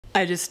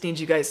I just need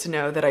you guys to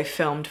know that I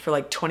filmed for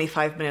like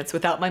 25 minutes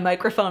without my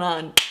microphone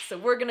on, so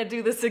we're gonna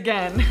do this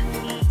again.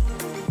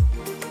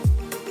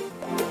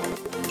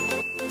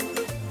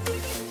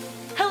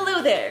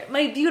 There,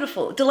 my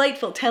beautiful,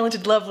 delightful,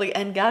 talented, lovely,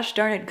 and gosh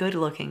darn it good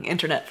looking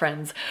internet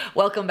friends.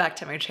 Welcome back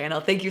to my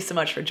channel. Thank you so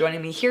much for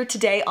joining me here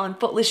today on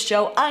Footless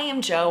Joe. I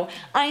am Joe.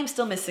 I am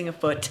still missing a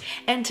foot.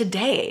 And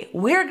today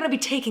we're going to be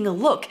taking a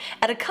look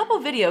at a couple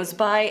videos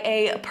by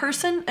a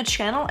person, a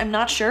channel, I'm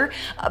not sure,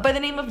 by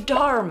the name of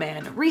Dhar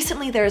Mann.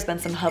 Recently there has been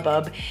some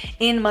hubbub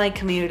in my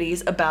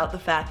communities about the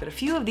fact that a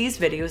few of these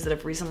videos that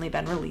have recently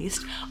been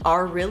released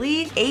are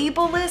really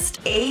ableist.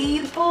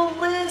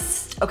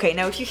 Okay,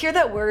 now if you hear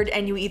that word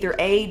and you either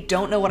A,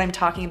 don't know what I'm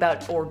talking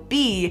about, or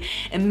B,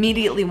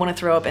 immediately want to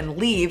throw up and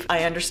leave,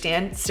 I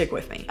understand, stick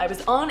with me. I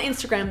was on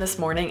Instagram this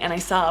morning and I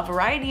saw a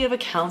variety of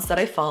accounts that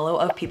I follow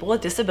of people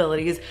with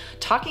disabilities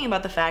talking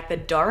about the fact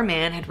that Dhar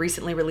Mann had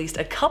recently released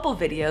a couple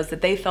videos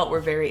that they felt were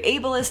very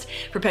ableist,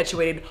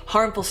 perpetuated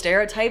harmful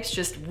stereotypes,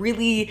 just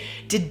really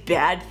did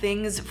bad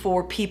things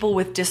for people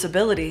with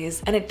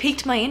disabilities, and it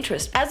piqued my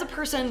interest. As a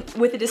person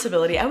with a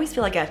disability, I always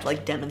feel like I have to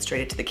like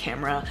demonstrate it to the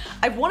camera.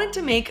 I've wanted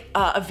to make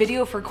a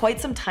video for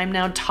quite some time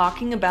now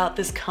talking about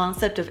this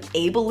concept of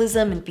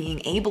ableism and being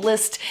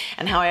ableist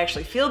and how I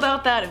actually feel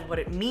about that and what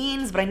it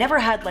means, but I never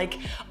had like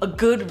a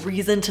good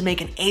reason to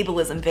make an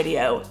ableism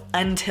video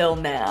until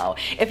now.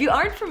 If you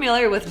aren't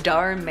familiar with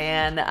Dhar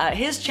Mann,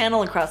 his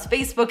channel across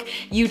Facebook,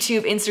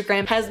 YouTube,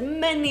 Instagram has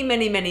many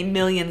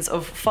millions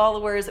of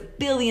followers,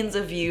 billions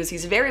of views.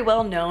 He's very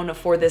well known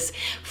for this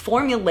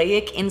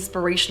formulaic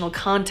inspirational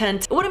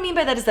content. What I mean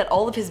by that is that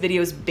all of his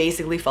videos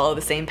basically follow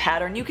the same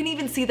pattern. You can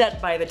even see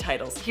that by the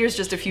titles. Here's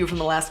just a few from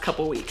the last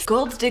couple weeks.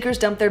 Gold diggers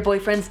dump their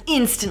boyfriends,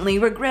 instantly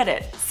regret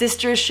it.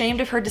 Sister ashamed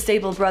of her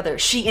disabled brother,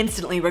 she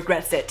instantly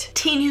regrets it.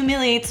 Teen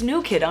humiliates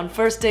new kid on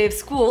first day of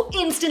school,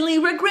 instantly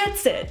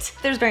regrets it.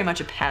 There's very much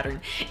a pattern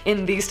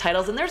in these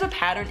titles, and there's a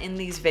pattern in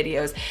these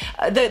videos.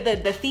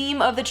 The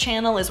theme of the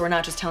channel is we're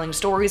not just telling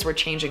stories, we're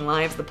changing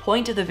lives. The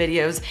point of the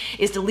videos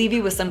is to leave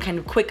you with some kind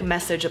of quick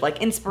message of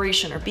like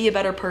inspiration or be a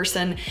better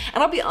person.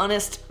 And I'll be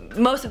honest,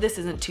 most of this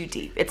isn't too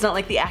deep. It's not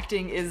like the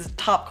acting is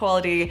top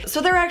quality.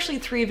 So there are actually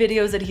 3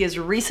 videos that he has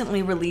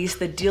recently released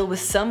that deal with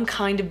some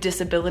kind of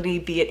disability,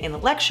 be it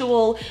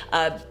intellectual,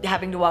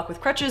 having to walk with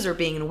crutches, or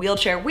being in a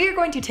wheelchair. We're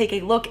going to take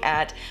a look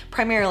at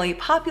primarily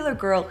popular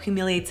girl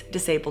humiliates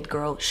disabled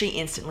girl, she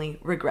instantly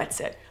regrets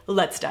it.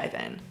 Let's dive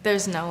in.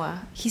 There's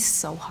Noah. He's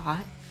so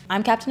hot.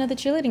 I'm captain of the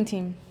cheerleading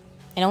team.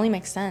 It only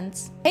makes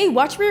sense. Hey,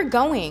 watch where you're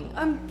going.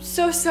 I'm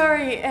so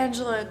sorry,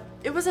 Angela.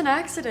 It was an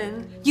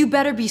accident. You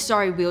better be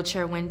sorry,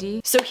 wheelchair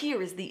Wendy. So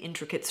here is the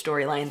intricate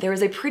storyline. There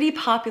is a pretty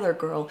popular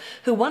girl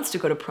who wants to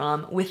go to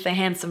prom with the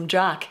handsome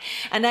jock.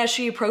 And as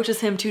she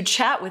approaches him to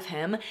chat with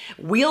him,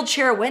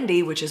 wheelchair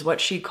Wendy, which is what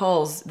she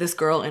calls this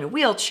girl in a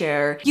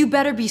wheelchair. You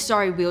better be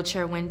sorry,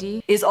 wheelchair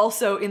Wendy. Is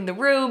also in the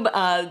room.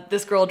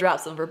 This girl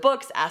drops some of her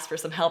books, asks for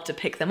some help to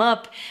pick them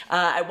up.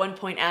 At one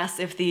point asks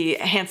if the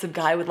handsome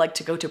guy would like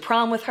to go to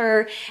prom with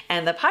her.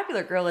 And the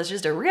popular girl is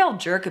just a real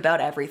jerk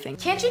about everything.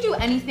 Can't you do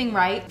anything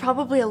right?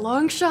 Probably a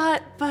long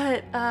shot,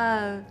 but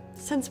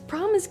since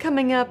prom is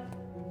coming up,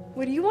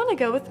 would you want to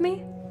go with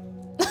me?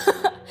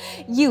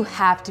 You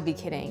have to be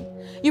kidding.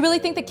 You really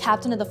think the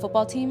captain of the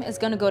football team is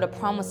gonna go to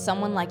prom with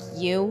someone like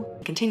you?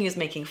 Continues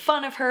making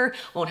fun of her,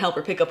 won't help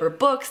her pick up her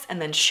books,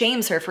 and then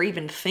shames her for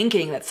even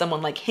thinking that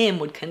someone like him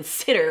would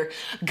consider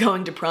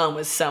going to prom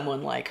with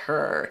someone like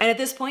her. And at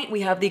this point, we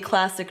have the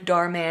classic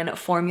Dhar Mann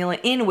formula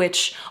in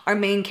which our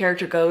main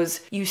character goes,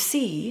 You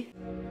see,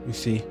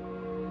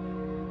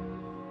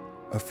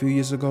 a few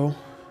years ago,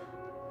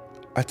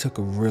 I took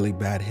a really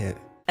bad hit.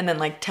 And then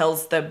like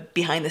tells the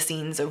behind the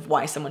scenes of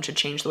why someone should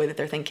change the way that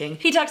they're thinking.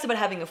 He talks about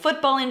having a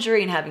football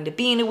injury and having to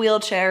be in a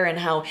wheelchair and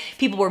how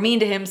people were mean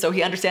to him, so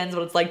he understands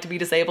what it's like to be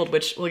disabled,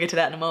 which we'll get to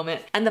that in a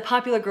moment. And the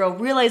popular girl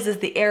realizes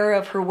the error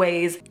of her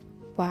ways.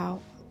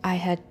 Wow, I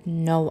had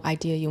no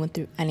idea you went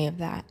through any of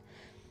that.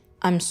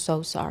 I'm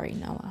so sorry,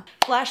 Noah.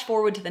 Flash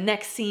forward to the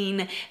next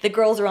scene. The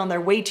girls are on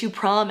their way to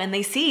prom and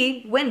they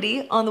see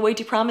Wendy on the way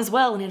to prom as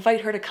well and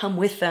invite her to come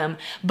with them.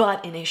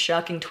 But in a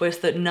shocking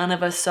twist that none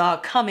of us saw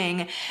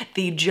coming,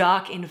 the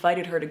jock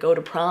invited her to go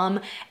to prom,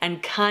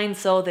 and kind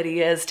soul that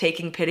he is,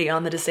 taking pity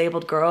on the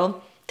disabled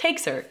girl,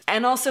 takes her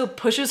and also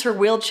pushes her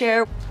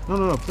wheelchair.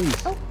 No, please.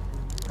 Oh.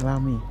 Allow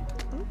me.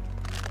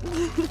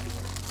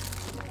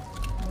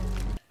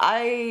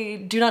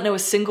 I do not know a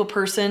single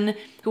person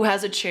who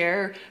has a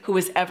chair who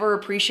has ever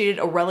appreciated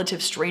a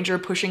relative stranger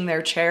pushing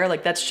their chair.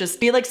 Like, that's just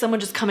be like someone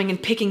just coming and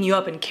picking you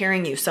up and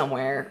carrying you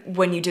somewhere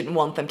when you didn't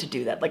want them to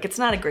do that. Like, it's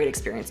not a great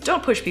experience.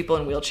 Don't push people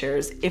in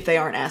wheelchairs if they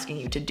aren't asking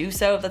you to do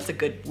so. That's a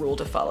good rule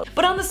to follow.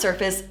 But on the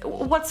surface,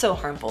 what's so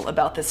harmful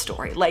about this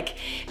story? Like,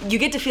 you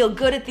get to feel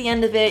good at the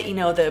end of it. You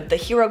know, the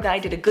hero guy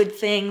did a good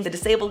thing. The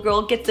disabled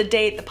girl gets a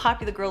date. The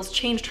popular girl's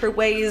changed her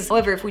ways.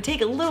 However, if we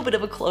take a little bit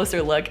of a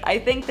closer look, I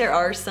think there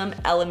are some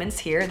elements elements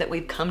here that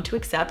we've come to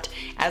accept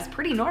as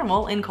pretty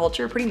normal in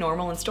culture, pretty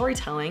normal in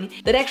storytelling,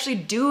 that actually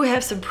do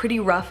have some pretty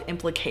rough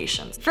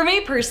implications. For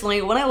me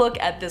personally, when I look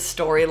at this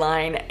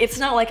storyline, it's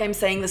not like I'm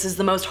saying this is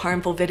the most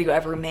harmful video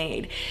ever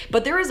made,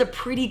 but there is a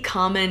pretty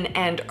common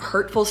and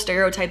hurtful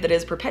stereotype that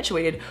is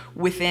perpetuated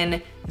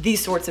within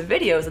these sorts of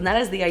videos, and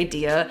that is the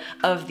idea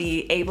of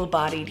the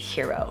able-bodied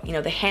hero. You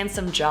know, the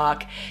handsome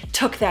jock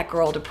took that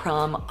girl to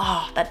prom.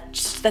 Oh,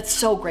 that's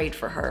so great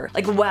for her.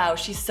 Like, wow,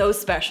 she's so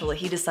special that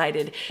he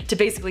decided to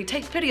basically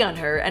take pity on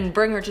her and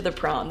bring her to the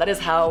prom. That is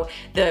how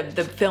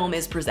the film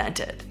is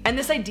presented. And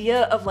this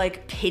idea of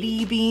like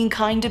pity being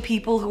kind to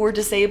people who are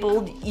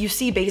disabled, you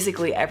see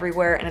basically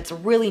everywhere, and it's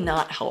really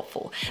not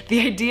helpful.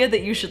 The idea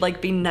that you should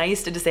like be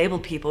nice to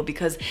disabled people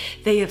because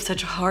they have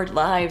such hard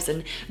lives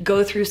and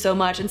go through so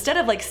much, instead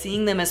of like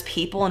seeing them as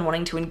people and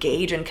wanting to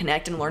engage and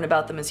connect and learn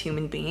about them as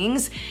human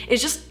beings,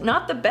 is just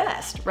not the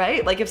best,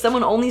 right? Like if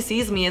someone only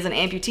sees me as an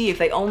amputee, if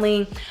they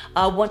only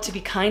want to be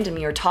kind to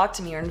me or talk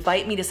to me or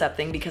invite me to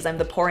something because I'm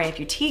the poor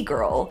amputee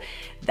girl,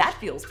 that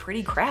feels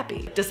pretty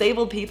crappy.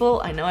 Disabled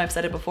people, I know I've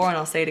said it before and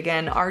I'll say it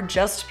again, are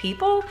just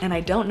people, and I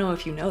don't know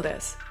if you know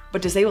this,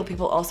 but disabled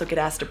people also get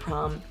asked to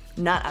prom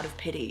not out of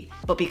pity,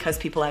 but because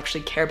people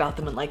actually care about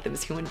them and like them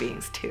as human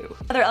beings too.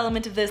 Another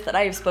element of this that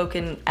I have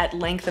spoken at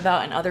length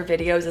about in other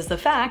videos is the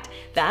fact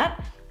that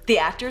the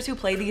actors who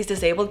play these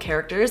disabled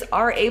characters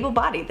are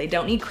able-bodied. They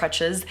don't need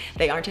crutches,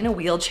 they aren't in a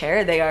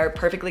wheelchair, they are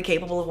perfectly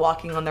capable of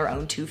walking on their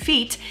own 2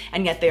 feet,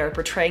 and yet they are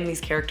portraying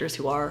these characters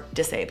who are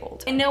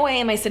disabled. In no way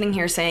am I sitting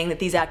here saying that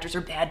these actors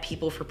are bad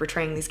people for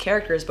portraying these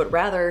characters, but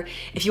rather,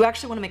 if you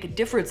actually want to make a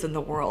difference in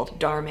the world,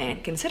 Dhar Mann,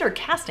 consider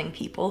casting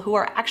people who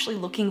are actually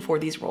looking for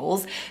these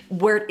roles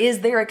where it is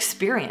their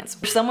experience,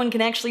 where someone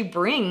can actually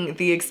bring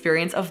the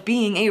experience of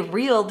being a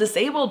real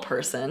disabled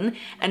person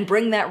and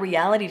bring that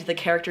reality to the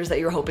characters that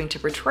you're hoping to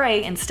portray,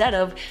 instead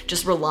of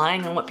just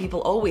relying on what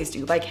people always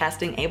do by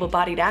casting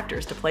able-bodied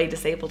actors to play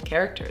disabled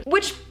characters.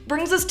 Which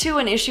brings us to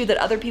an issue that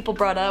other people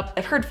brought up.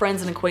 I've heard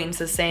friends and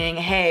acquaintances saying,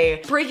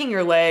 hey, breaking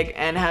your leg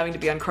and having to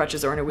be on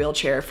crutches or in a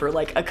wheelchair for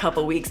like a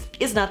couple weeks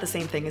is not the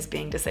same thing as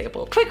being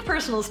disabled. Quick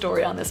personal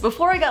story on this.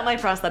 Before I got my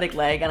prosthetic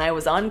leg and I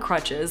was on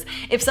crutches,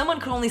 if someone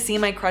could only see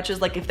my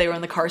crutches, like if they were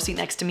in the car seat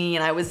next to me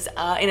and I was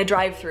in a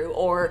drive-thru,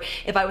 or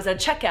if I was at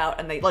checkout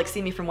and they like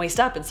see me from waist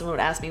up and someone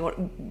would ask me,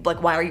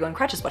 why are you on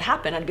crutches? What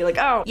happened? I'd be like,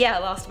 oh, yeah, I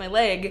lost my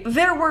leg.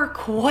 There were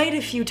quite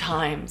a few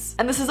times,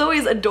 and this is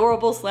always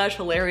adorable /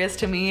 hilarious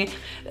to me,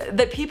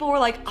 that people were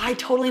like, I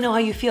totally know how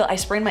you feel. I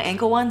sprained my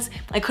ankle once.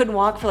 I couldn't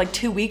walk for like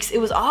 2 weeks. It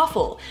was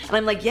awful. And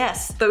I'm like,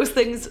 yes, those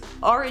things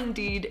are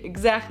indeed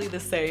exactly the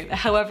same.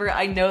 However,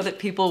 I know that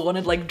people want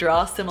to like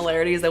draw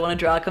similarities. They want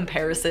to draw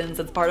comparisons.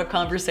 It's part of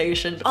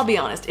conversation. I'll be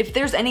honest, if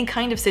there's any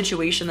kind of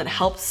situation that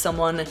helps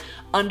someone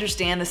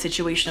understand the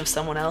situation of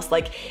someone else,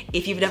 like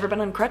if you've never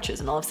been on crutches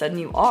and all of a sudden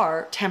you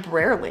are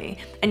temporarily,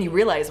 and you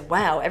realize,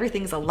 wow,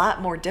 everything's a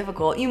lot more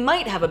difficult, you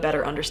might have a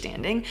better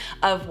understanding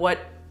of what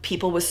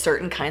people with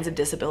certain kinds of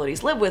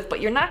disabilities live with, but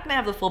you're not gonna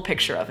have the full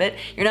picture of it.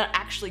 You're not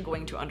actually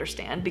going to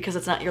understand because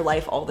it's not your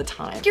life all the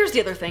time. Here's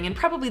the other thing, and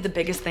probably the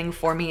biggest thing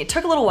for me, it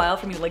took a little while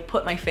for me to like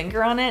put my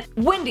finger on it.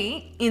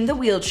 Wendy in the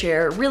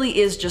wheelchair really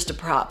is just a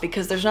prop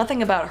because there's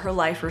nothing about her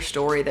life or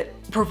story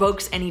that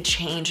provokes any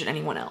change in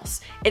anyone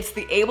else. It's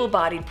the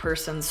able-bodied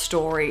person's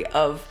story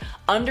of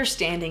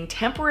understanding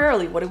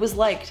temporarily what it was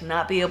like to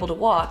not be able to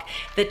walk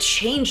that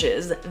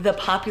changes the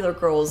popular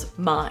girl's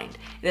mind.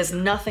 It has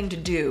nothing to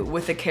do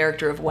with the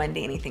character of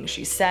Wendy, anything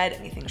she said,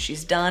 anything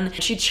she's done.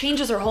 She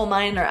changes her whole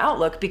mind and her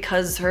outlook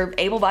because her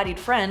able-bodied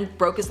friend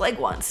broke his leg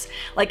once.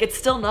 Like, it's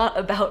still not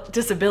about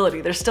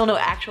disability. There's still no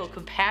actual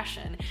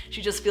compassion.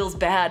 She just feels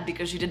bad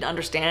because she didn't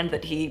understand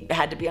that he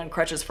had to be on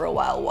crutches for a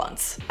while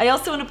once. I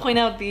also want to point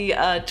out the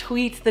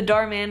tweet that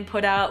Dhar Mann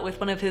put out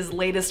with one of his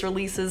latest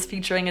releases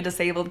featuring a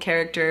disabled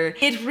character.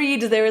 It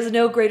reads, "There is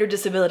no greater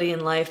disability in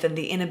life than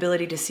the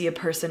inability to see a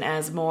person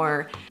as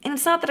more." And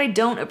it's not that I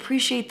don't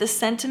appreciate the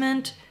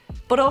sentiment,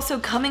 but also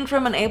coming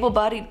from an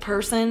able-bodied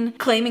person,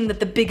 claiming that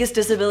the biggest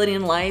disability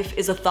in life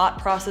is a thought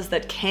process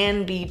that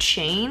can be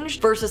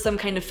changed versus some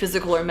kind of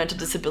physical or mental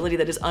disability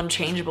that is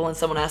unchangeable and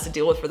someone has to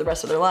deal with for the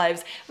rest of their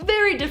lives.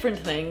 Very different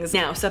things.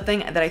 Now, something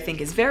that I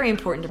think is very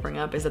important to bring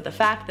up is that the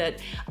fact that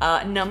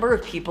a number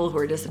of people who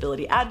are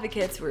disability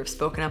advocates who have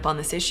spoken up on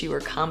this issue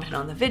or commented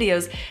on the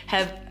videos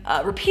have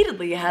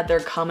repeatedly had their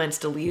comments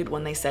deleted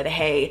when they said,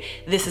 hey,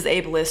 this is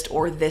ableist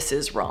or this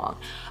is wrong.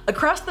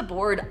 Across the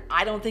board,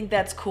 I don't think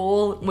that's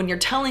cool. When you're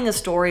telling a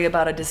story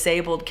about a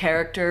disabled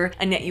character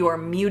and yet you are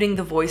muting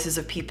the voices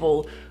of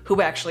people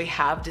who actually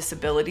have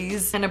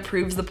disabilities, kind of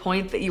proves the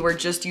point that you are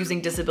just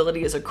using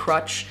disability as a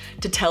crutch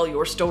to tell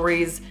your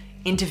stories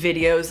into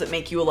videos that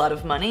make you a lot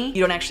of money.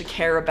 You don't actually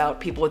care about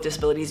people with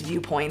disabilities'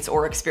 viewpoints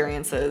or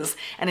experiences.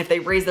 And if they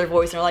raise their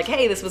voice and are like,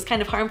 hey, this was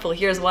kind of harmful,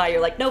 here's why, you're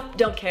like, nope,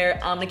 don't care,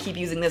 I'm gonna keep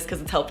using this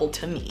because it's helpful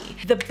to me.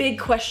 The big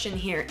question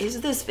here, is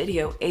this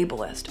video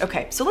ableist?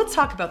 Okay, so let's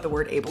talk about the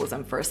word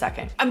ableism for a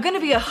second. I'm gonna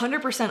be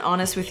 100%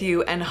 honest with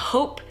you and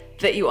hope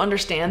that you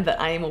understand that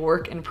I am a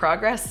work in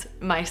progress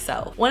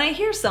myself. When I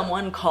hear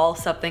someone call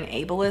something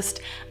ableist,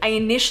 I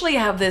initially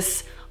have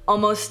this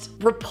almost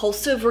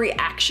repulsive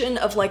reaction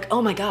of like,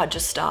 oh my God,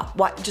 just stop.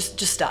 Why? Just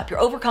stop. You're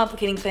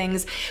overcomplicating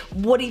things.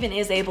 What even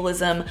is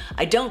ableism?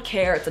 I don't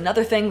care. It's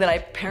another thing that I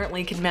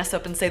apparently can mess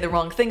up and say the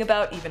wrong thing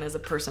about, even as a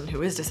person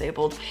who is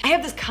disabled. I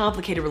have this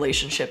complicated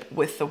relationship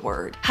with the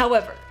word.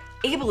 However,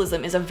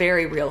 ableism is a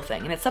very real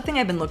thing, and it's something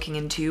I've been looking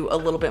into a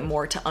little bit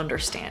more to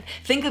understand.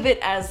 Think of it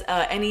as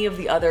any of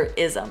the other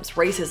isms: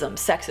 racism,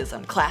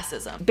 sexism,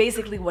 classism.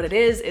 Basically what it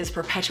is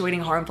perpetuating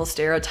harmful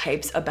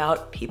stereotypes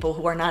about people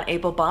who are not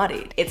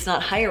able-bodied. It's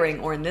not hiring,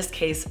 or in this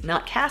case,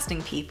 not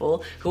casting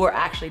people who are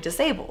actually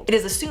disabled. It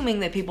is assuming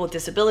that people with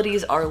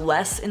disabilities are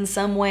less in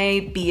some way,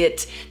 be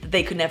it that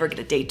they could never get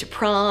a date to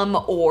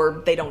prom,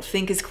 or they don't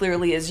think as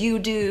clearly as you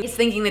do. It's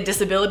thinking that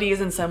disability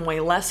is in some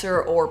way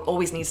lesser or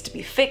always needs to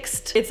be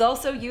fixed. It's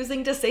also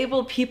using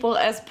disabled people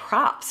as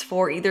props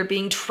for either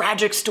being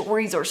tragic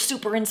stories or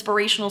super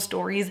inspirational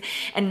stories,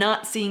 and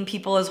not seeing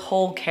people as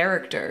whole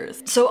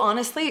characters. So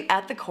honestly,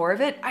 at the core of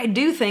it, I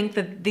do think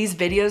that these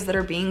videos that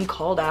are being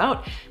called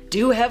out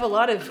do have a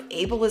lot of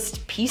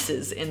ableist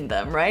pieces in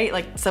them, right?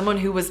 Like, someone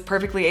who was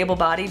perfectly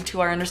able-bodied,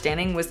 to our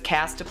understanding, was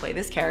cast to play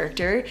this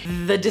character.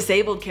 The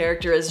disabled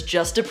character is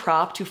just a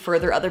prop to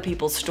further other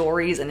people's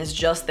stories and is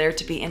just there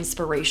to be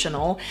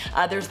inspirational.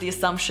 There's the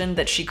assumption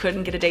that she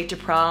couldn't get a date to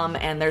prom,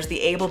 and there's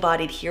the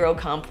able-bodied hero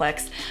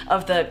complex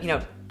of the, you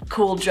know,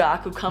 cool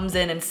jock who comes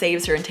in and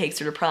saves her and takes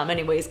her to prom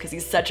anyways because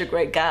he's such a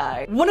great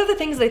guy. One of the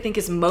things that I think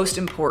is most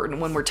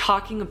important when we're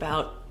talking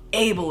about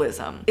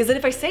ableism is that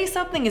if I say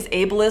something is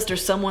ableist or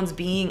someone's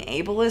being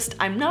ableist,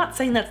 I'm not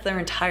saying that's their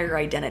entire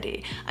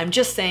identity. I'm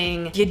just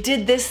saying, you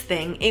did this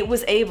thing, it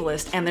was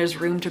ableist, and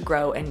there's room to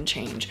grow and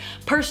change.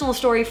 Personal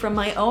story from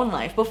my own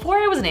life. Before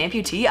I was an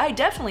amputee, I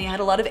definitely had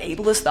a lot of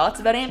ableist thoughts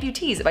about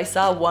amputees. If I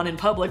saw one in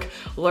public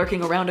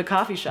lurking around a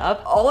coffee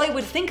shop, all I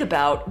would think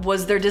about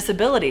was their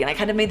disability. And I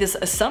kind of made this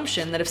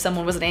assumption that if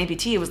someone was an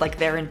amputee, it was like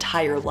their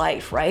entire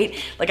life,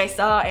 right? Like, I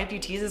saw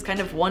amputees as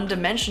kind of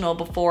one-dimensional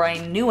before I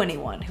knew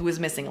anyone who was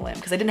missing a limb,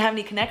 because I didn't have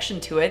any connection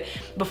to it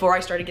before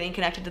I started getting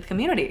connected to the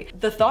community.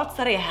 The thoughts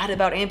that I had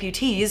about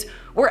amputees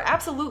were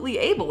absolutely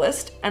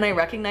ableist, and I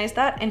recognized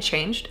that and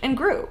changed and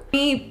grew.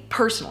 Me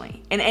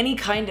personally, in any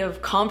kind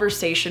of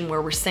conversation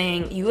where we're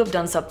saying you have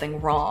done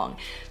something wrong,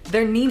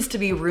 there needs to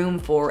be room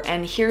for,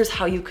 and here's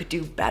how you could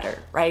do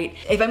better, right?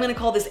 If I'm gonna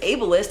call this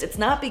ableist, it's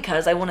not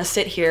because I wanna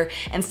sit here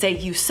and say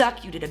you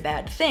suck, you did a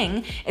bad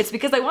thing. It's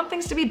because I want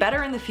things to be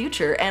better in the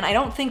future, and I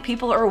don't think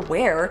people are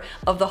aware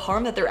of the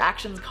harm that their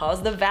actions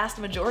cause the vast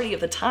majority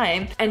of the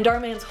time. And Dhar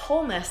Mann's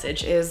whole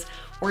message is,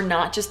 we're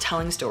not just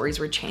telling stories,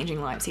 we're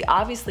changing lives. He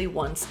obviously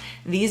wants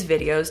these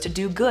videos to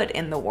do good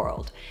in the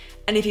world.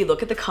 And if you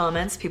look at the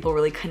comments, people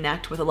really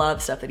connect with a lot of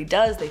the stuff that he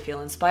does. They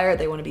feel inspired,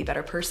 they want to be a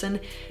better person.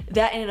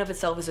 That in and of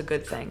itself is a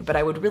good thing, but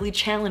I would really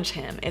challenge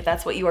him, if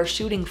that's what you are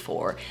shooting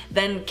for,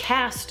 then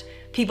cast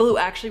people who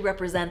actually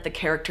represent the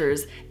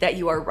characters that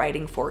you are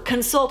writing for.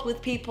 Consult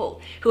with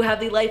people who have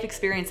the life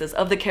experiences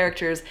of the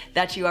characters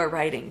that you are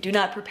writing. Do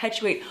not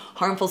perpetuate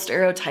harmful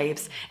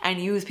stereotypes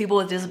and use people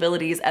with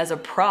disabilities as a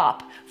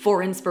prop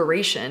for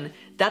inspiration.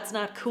 That's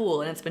not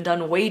cool, and it's been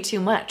done way too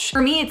much.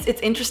 For me,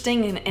 it's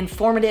interesting and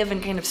informative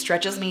and kind of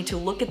stretches me to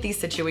look at these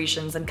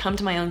situations and come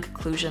to my own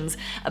conclusions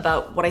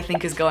about what I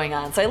think is going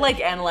on. So I like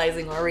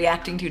analyzing or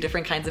reacting to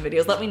different kinds of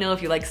videos. Let me know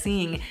if you like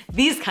seeing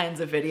these kinds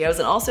of videos,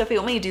 and also if you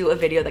want me to do a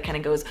video that kind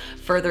of goes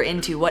further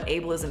into what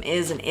ableism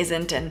is and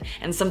isn't, and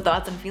some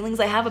thoughts and feelings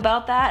I have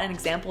about that, and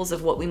examples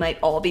of what we might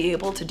all be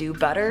able to do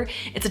better.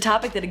 It's a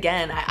topic that,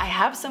 again, I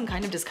have some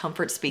kind of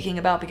discomfort speaking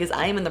about because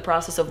I am in the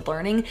process of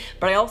learning,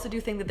 but I also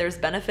do think that there's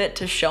benefit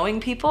to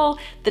showing people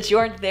that you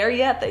aren't there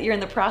yet, that you're in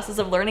the process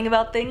of learning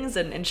about things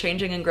and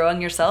changing and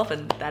growing yourself,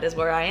 and that is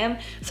where I am.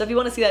 So if you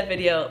want to see that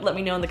video, let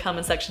me know in the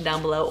comment section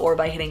down below or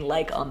by hitting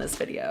like on this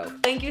video.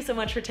 Thank you so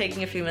much for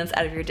taking a few minutes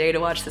out of your day to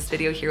watch this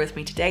video here with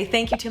me today.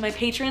 Thank you to my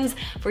patrons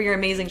for your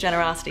amazing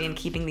generosity in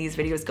keeping these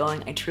videos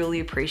going. I truly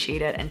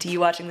appreciate it. And to you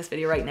watching this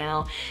video right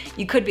now,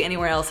 you could be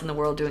anywhere else in the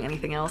world doing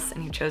anything else,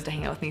 and you chose to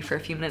hang out with me for a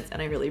few minutes,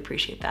 and I really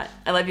appreciate that.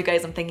 I love you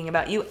guys, I'm thinking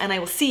about you, and I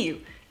will see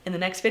you in the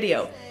next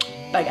video.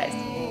 Bye guys.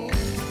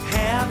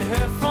 Have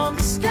heard from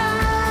the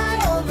sky.